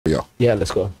y'all? Yeah,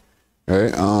 let's go. All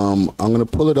right. I'm gonna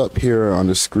pull it up here on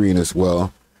the screen as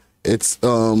well. It's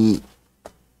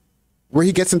where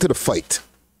he gets into the fight.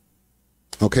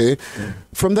 Okay,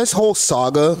 from this whole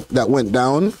saga that went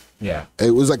down,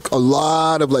 it was like a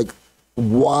lot of like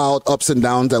wild ups and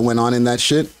downs that went on in that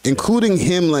shit, including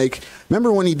him. Like,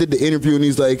 remember when he did the interview and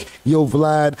he's like, "Yo,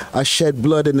 Vlad, I shed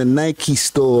blood in the Nike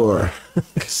store."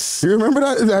 You remember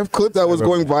that clip that was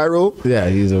going viral? Yeah,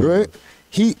 he's right.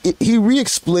 He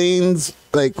re-explains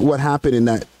like what happened in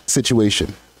that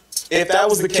situation. If that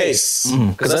was the case,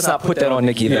 because let's not put that on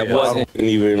Nicki. That wasn't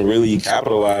even really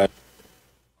capitalized.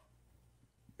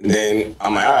 Then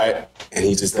I'm like, all right, and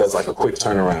he just does like a quick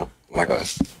turnaround, like a.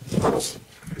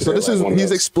 So this is he's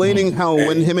explaining how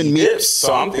when him and Meek.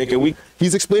 So I'm thinking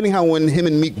he's explaining how when him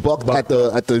and Meek bucked at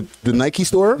the Nike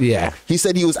store. Yeah. He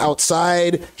said he was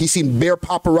outside. He seen bare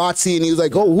paparazzi and he was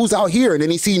like, "Oh, who's out here?" And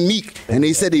then he seen Meek and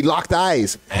he said he locked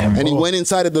eyes and he went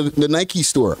inside of the Nike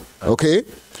store. Okay.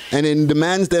 And then the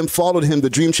mans then followed him, the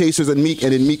Dream Chasers and Meek,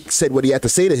 and then Meek said what he had to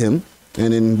say to him,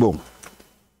 and then boom.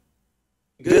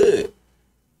 Good.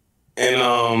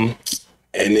 And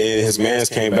then his mans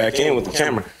came back in with the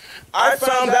camera. I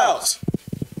found out,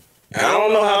 and I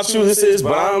don't know how true this is,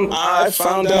 but I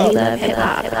found out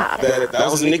that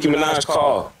was a Nicki Minaj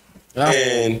call.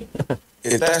 And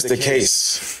if that's the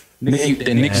case,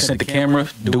 Nicki sent the camera,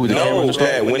 do the camera. No,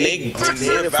 that when they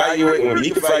evaluate, when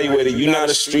Meek evaluated, you're not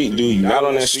a street dude, you're not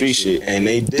on that street shit, and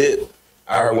they did.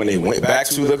 I heard when they went back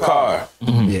to the car,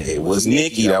 it was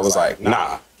Nicki that was like,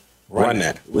 nah, run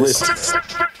that. Listen.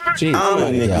 Jeez, I'm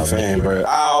a Nicki fan, bro.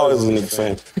 I always was a Nicki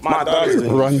fan. My daughter's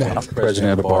a Run that.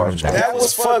 President of the bar. That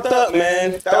was fucked up,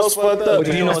 man. That was fucked up. But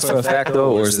do you know it's for a fact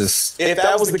though, or is this? If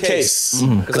that was the case,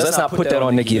 Because let's not put that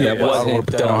on Nicki. That wasn't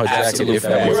put that on her jacket. If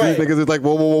that was. These niggas is like,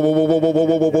 whoa, whoa, whoa, whoa, whoa, whoa,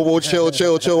 whoa, whoa, whoa, whoa, chill,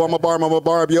 chill, chill. I'm a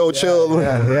barb, yo, chill.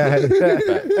 That's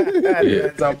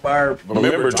a barb.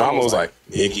 remember, Drama was like,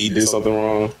 Nicki did something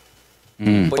wrong.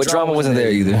 But Drama wasn't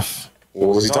there either.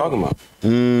 What was he talking about?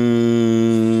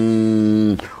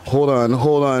 Hold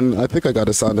on. I think I got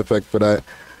a sound effect for that.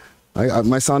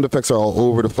 My sound effects are all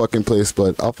over the fucking place,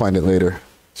 but I'll find it later.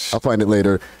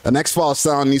 An X-Files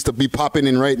sound needs to be popping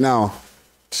in right now.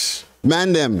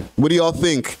 Man, them. What do y'all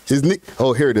think?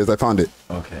 Oh, here it is. I found it.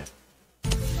 Okay.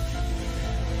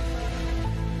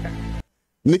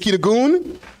 Nicki the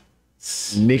Goon?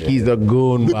 Nicki's a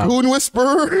goon. The Goon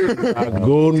Whisperer? A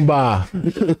goon bar.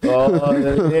 Oh,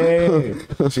 yeah.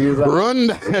 She's a Run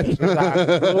that.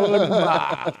 goon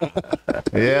bar.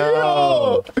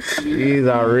 Yo. She's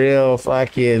a real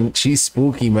fucking, she's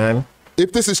spooky, man.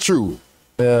 If this is true.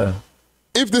 Yeah.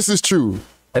 If this is true.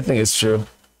 I think it's true.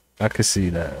 I could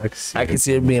see that. I can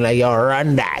see it being like, yo,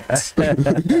 run that.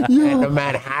 And the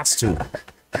man has to.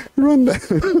 Run that.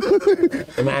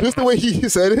 Just the way he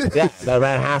said it. Yeah, the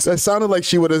man has to. That sounded like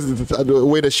she would have, the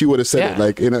way that she would have said it,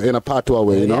 like in a patois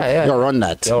way, you know? Yeah. Yo, run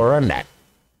that. Yo, run that.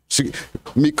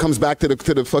 Meek comes back to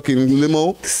the fucking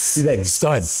limo. She's like,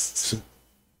 son.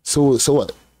 So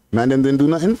what? Man, them didn't do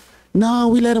nothing? No,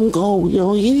 we let him go.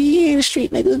 Yo, he ain't a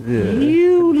street nigga.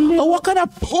 Yeah. Oh, what kind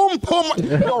of pum?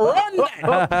 Yo, run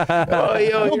that. Oh,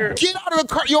 yo, Get out of the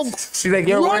car. Yo, she's like,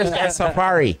 yo, where's that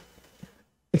safari?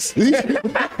 Safari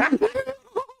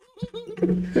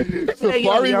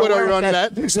would have run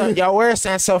that. So, yo, where's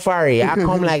that safari? I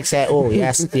come like say, oh,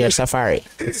 yes, your safari.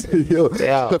 Yo,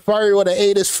 Safari would have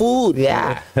ate his food.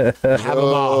 Yeah. Have them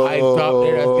all hyped up.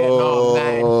 They're just getting all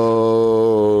mad.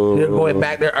 They're going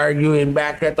back there arguing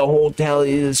back at the hotel.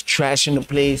 He's trashing the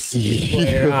place.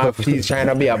 He's trying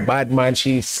to be a bad man.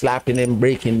 She's slapping him,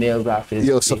 breaking nails off his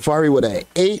face. Safari would have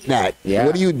ate that. Yeah.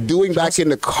 What are you doing back in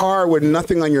the car with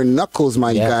nothing on your knuckles,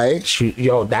 my guy?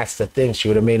 That's the thing. She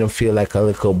would have made him feel like a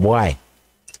little boy.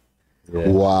 Yeah.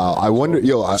 Wow. I wonder,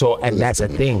 and that's the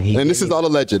thing. And this is all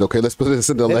alleged, okay? Let's put this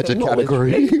in the alleged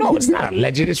category. No, it's not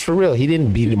alleged. It's for real. He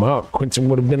didn't beat him up. Quentin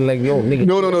would have been like, yo, nigga.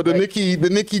 No. The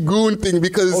Nicki goon thing,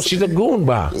 because she's a goon,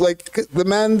 bar. Like, the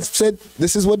man said,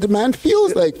 this is what the man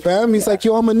feels like, fam. He's like,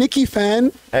 yo, I'm a Nicki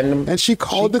fan. And she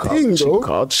called thing, bro. She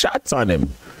called shots on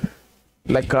him.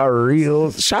 Like a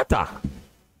real shotter.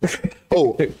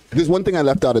 Oh, there's one thing I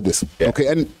left out of this. Yeah. Okay,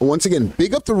 and once again,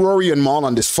 big up to Rory and Mal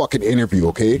on this fucking interview,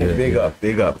 okay? Yeah.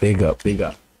 Big up.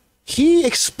 He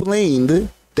explained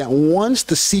that once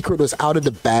the secret was out of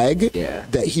the bag,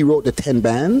 that he wrote the 10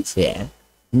 bands,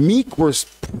 Meek was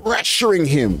pressuring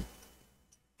him.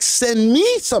 Send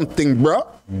me something, bro.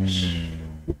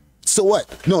 So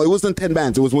what? No, it wasn't 10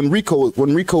 bands. It was when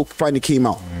Rico finally came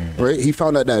out, right? He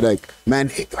found out that like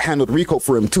man handled Rico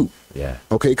for him too. Yeah.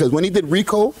 Okay, because when he did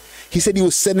Rico, he said he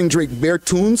was sending Drake bare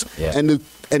tunes, and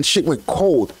shit went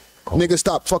cold. Nigga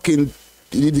stopped fucking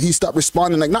he stopped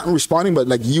responding, like not responding, but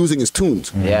like using his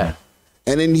tunes. Yeah.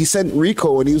 And then he sent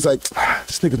Rico, and he was like,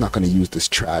 this nigga's not gonna use this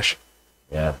trash.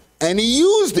 Yeah. And he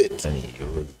used it.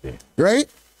 Right?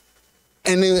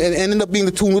 And it ended up being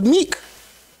the tune with Meek.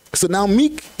 So now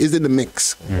Meek is in the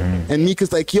mix. And Meek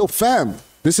is like, yo, fam,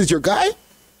 this is your guy?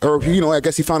 Or, you know, I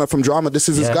guess he found out from Drama, this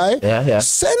is his guy? Yeah.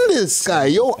 Send this guy.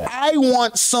 Yo, I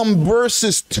want some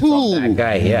verses too. That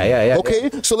guy, yeah. Okay?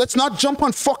 So let's not jump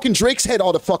on fucking Drake's head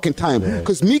all the fucking time.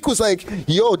 Because Meek was like,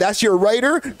 yo, that's your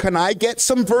writer? Can I get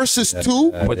some verses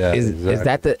too? But is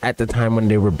that at the time when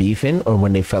they were beefing or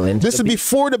when they fell into This is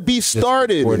before the beef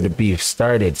started. Before the beef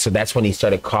started. So that's when he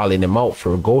started calling him out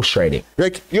for ghostwriting.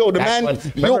 Like, yo, the man...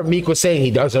 Remember Meek was saying he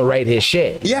doesn't write his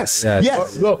shit. Yes.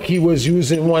 Look, he was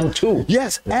using one too.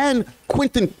 Yes. And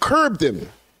Quentin curbed him.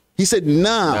 He said,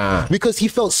 nah, because he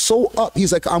felt so up.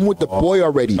 He's like, I'm with the boy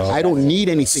already. I don't need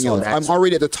anything else. I'm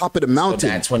already at the top of the mountain. So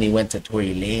that's when he went to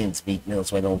Tory Lanez. Meek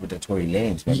Mills went over to Tory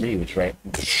Lanez. Remember, he was right.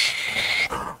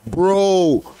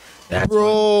 Bro.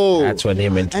 That's when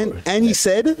him and he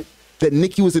said that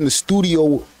Nicki was in the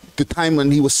studio the time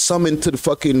when he was summoned to the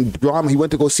fucking Drama. He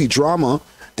went to go see Drama.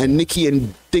 And Nicki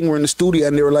and Thing were in the studio,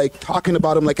 and they were like talking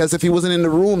about him like as if he wasn't in the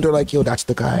room. They're like, yo, that's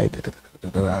the guy.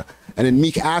 And then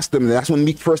Meek asked him, and that's when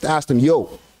Meek first asked him,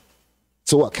 yo,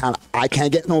 so what, I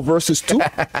can't get no verses too?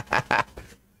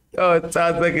 Yo, it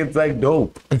sounds like it's like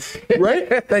dope. Right?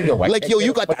 like, yo,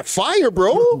 you got that fire,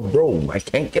 bro. Bro, I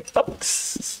can't get them.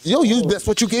 Yo, that's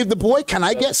what you gave the boy. Can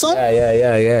I get some?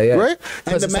 Yeah. Right?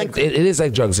 And the man, like, it is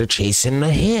like drugs. They're chasing the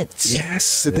hits.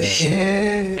 Yes, the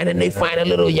hit. And then they find a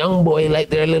little young boy like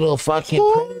they're little fucking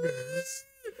predators.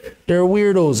 They're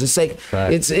weirdos. It's like,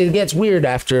 it gets weird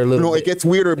after a little No, bit. it gets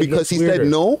weirder because he said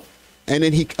no. And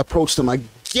then he approached him again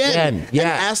and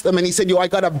asked him, and he said, yo, I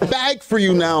got a bag for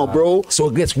you now, bro. So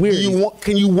it gets weird.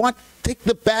 Take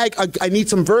the bag. I need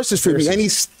some verses for me. And he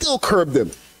still curbed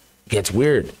him. Gets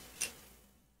weird. You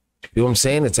know what I'm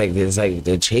saying? It's like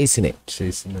they're chasing it.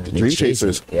 Dream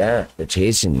chasers. Yeah, they're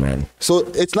chasing, man. So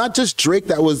it's not just Drake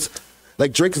that was,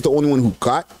 like, Drake is the only one who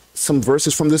got some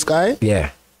verses from this guy.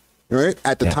 Yeah. Right?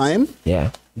 At the time.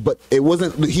 Yeah. But he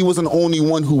wasn't the only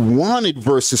one who wanted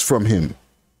verses from him.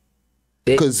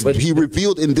 Because he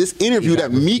revealed in this interview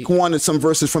that Meek wanted some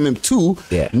verses from him too.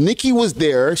 Yeah. Nicki was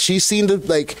there. She seen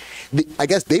I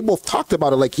guess they both talked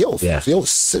about it like, yo, get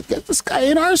this guy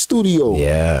in our studio.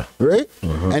 Yeah. Right?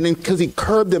 And then because he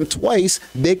curbed them twice,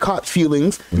 they caught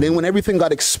feelings. Then when everything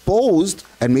got exposed,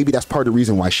 and maybe that's part of the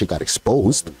reason why shit got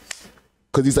exposed.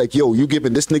 Because he's like, yo, you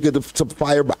giving this nigga some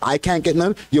fire, but I can't get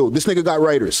none? Yo, this nigga got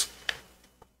writers.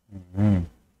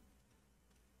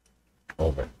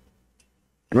 Over.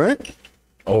 Right?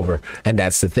 Over. And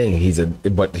that's the thing.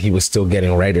 But he was still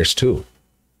getting writers too.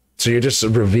 So you're just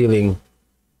revealing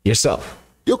yourself.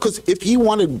 Yo, because if he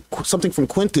wanted something from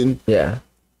Quentin,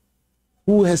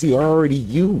 who has he already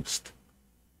used?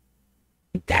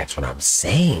 That's what I'm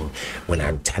saying. When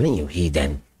I'm telling you, he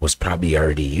then was probably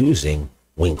already using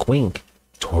wink wink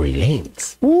Tory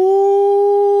Lanez.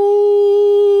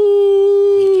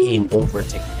 He came over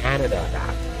to Canada,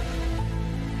 Doc.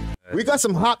 We got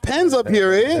some hot pens up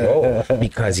here, eh?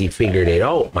 Because he figured it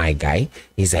out, my guy.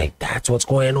 He's like, that's what's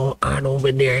going on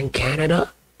over there in Canada?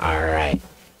 All right.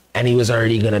 And he was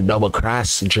already going to double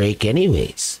cross Drake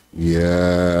anyways.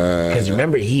 Yeah. Because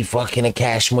remember, he fucking a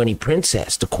Cash Money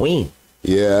princess, the queen.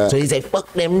 Yeah. So he's like,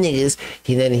 fuck them niggas.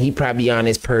 He probably on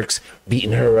his perks,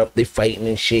 beating her up, they fighting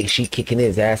and shit. She kicking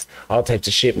his ass, all types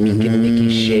of shit, making Nicki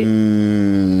shit.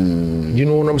 You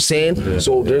know what I'm saying? Yeah.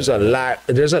 So there's a lot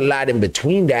in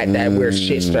between that where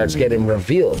shit starts getting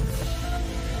revealed.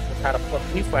 How the fuck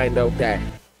we find out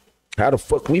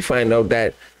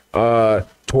that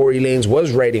Tory Lanez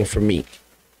was writing for Meek?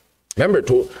 Remember,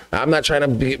 I'm not trying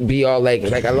to be all like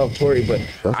I love Tory, but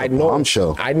I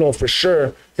know for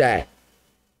sure that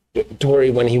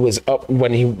Tory, when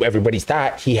everybody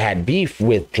thought he had beef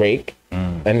with Drake,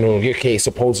 and okay,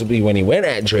 supposedly when he went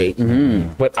at Drake,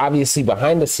 but obviously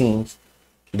behind the scenes,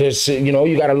 there's,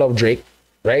 you gotta love Drake,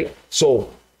 right? So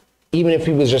even if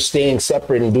he was just staying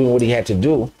separate and doing what he had to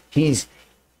do,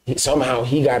 somehow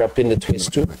he got up in the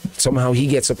twist too. Somehow he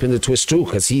gets up in the twist too,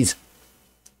 because he's,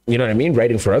 you know what I mean,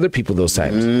 writing for other people those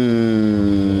times,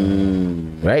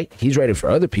 right? He's writing for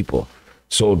other people.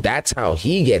 So that's how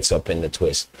he gets up in the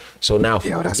twist. So now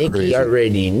Nicki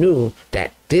already knew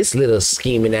that this little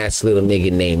scheming ass little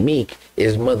nigga named Meek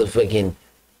is motherfucking,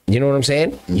 you know what I'm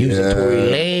saying? Using Tory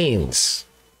Lanez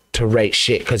to write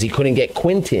shit because he couldn't get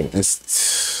Quentin.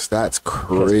 That's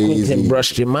crazy. Quentin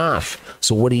brushed him off.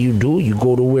 So what do? You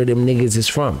go to where them niggas is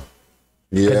from.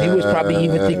 Because he was probably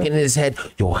even thinking in his head,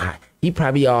 yo, he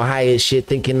probably all high as shit,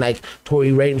 thinking like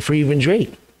Tory writing for even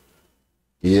Drake.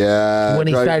 Yeah. When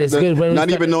he started, it's good. When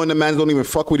not even knowing the mans don't even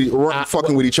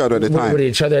fucking with each other at the time. With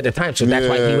each other at the time. So that's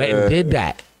why he went and did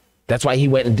that. That's why he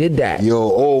went and did that. Yo,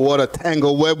 oh, what a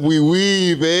tangle web we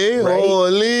weave, eh? Right?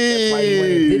 Holy. That's why he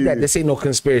went and did that. This ain't no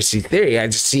conspiracy theory. I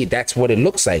just see that's what it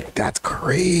looks like. That's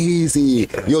crazy.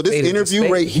 Yo, this interview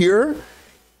right here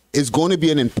is going to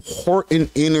be an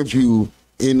important interview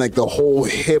in like the whole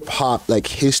hip hop like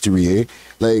history, eh?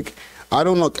 Like, I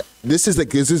don't know. This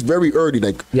is very early.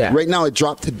 Like right now, it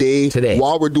dropped today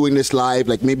while we're doing this live,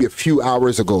 like maybe a few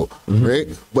hours ago, right?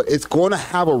 But it's going to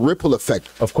have a ripple effect,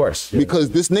 of course,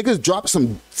 because this nigga's dropped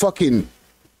some fucking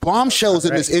bombshells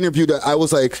in this interview that I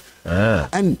was like,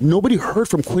 and nobody heard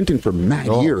from Quentin for mad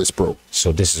years, bro.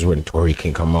 So this is when Tory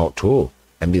can come out too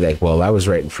and be like, "Well, I was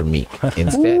writing for Meek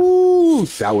instead." Ooh,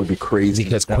 that would be crazy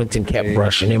because Quentin kept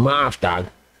brushing him off, dog.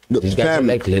 These guys are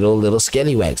like little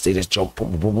scallywags. They just jump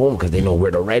boom, boom, boom, because they know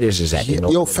where the writers is at.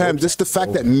 Yo, fam, just the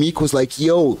fact that Meek was like,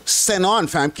 yo, send on,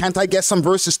 fam. Can't I get some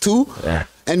verses too? Yeah.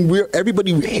 And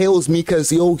everybody hails Meek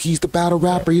as, yo, he's the battle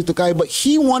rapper, he's the guy. But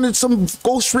he wanted some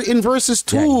ghost-written verses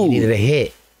too. Yeah, he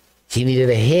needed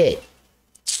a hit.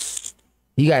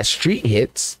 He got street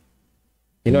hits.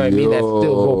 You know what I mean? That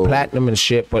still go platinum and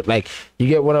shit. But like, you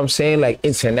get what I'm saying? Like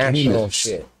international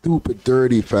shit. Stupid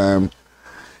dirty, fam.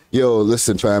 Yo,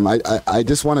 listen, fam. I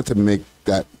just wanted to make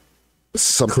that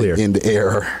something clear in the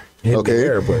air,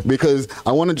 okay? Because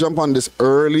I want to jump on this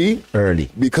early,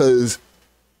 because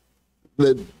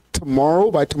by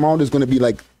tomorrow there's going to be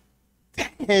like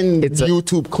 10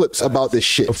 YouTube clips about this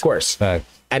shit. Of course,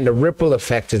 and the ripple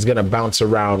effect is going to bounce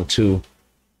around to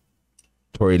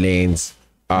Tory Lanez,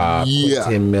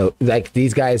 Quentin Mill. Like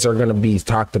these guys are going to be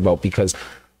talked about because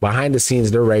behind the scenes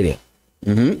they're writing.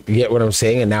 You get what I'm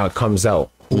saying? And now it comes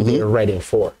out. Who they're writing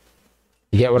for.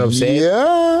 You get what I'm saying?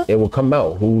 Yeah. It will come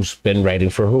out. Who's been writing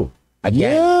for who?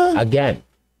 Again. Yeah.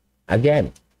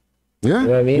 You know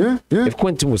what I mean? Yeah. If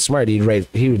Quentin was smart, he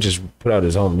would just put out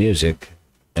his own music.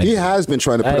 He has been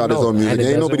trying to put out his own music.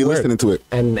 Ain't nobody listening to it.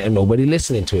 And nobody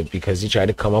listening to it because he tried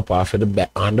to come up off of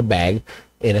on the bag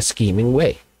in a scheming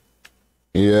way.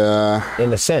 Yeah.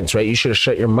 In a sense, right? You should have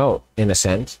shut your mouth in a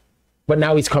sense. But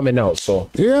now he's coming out, so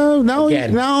now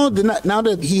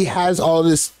that he has all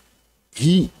this,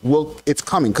 it's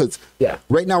coming because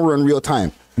right now we're in real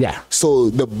time. Yeah. So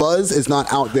the buzz is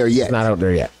not out there yet. It's not out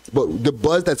there yet. But the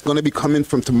buzz that's going to be coming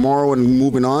from tomorrow and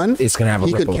moving on, it's gonna have.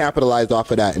 He could capitalize off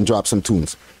of that and drop some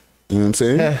tunes. You know what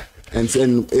I'm saying?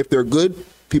 And if they're good,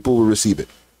 people will receive it.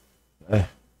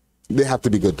 They have to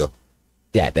be good though.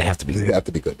 Yeah, they have to be. They have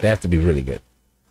to be good. They have to be really good.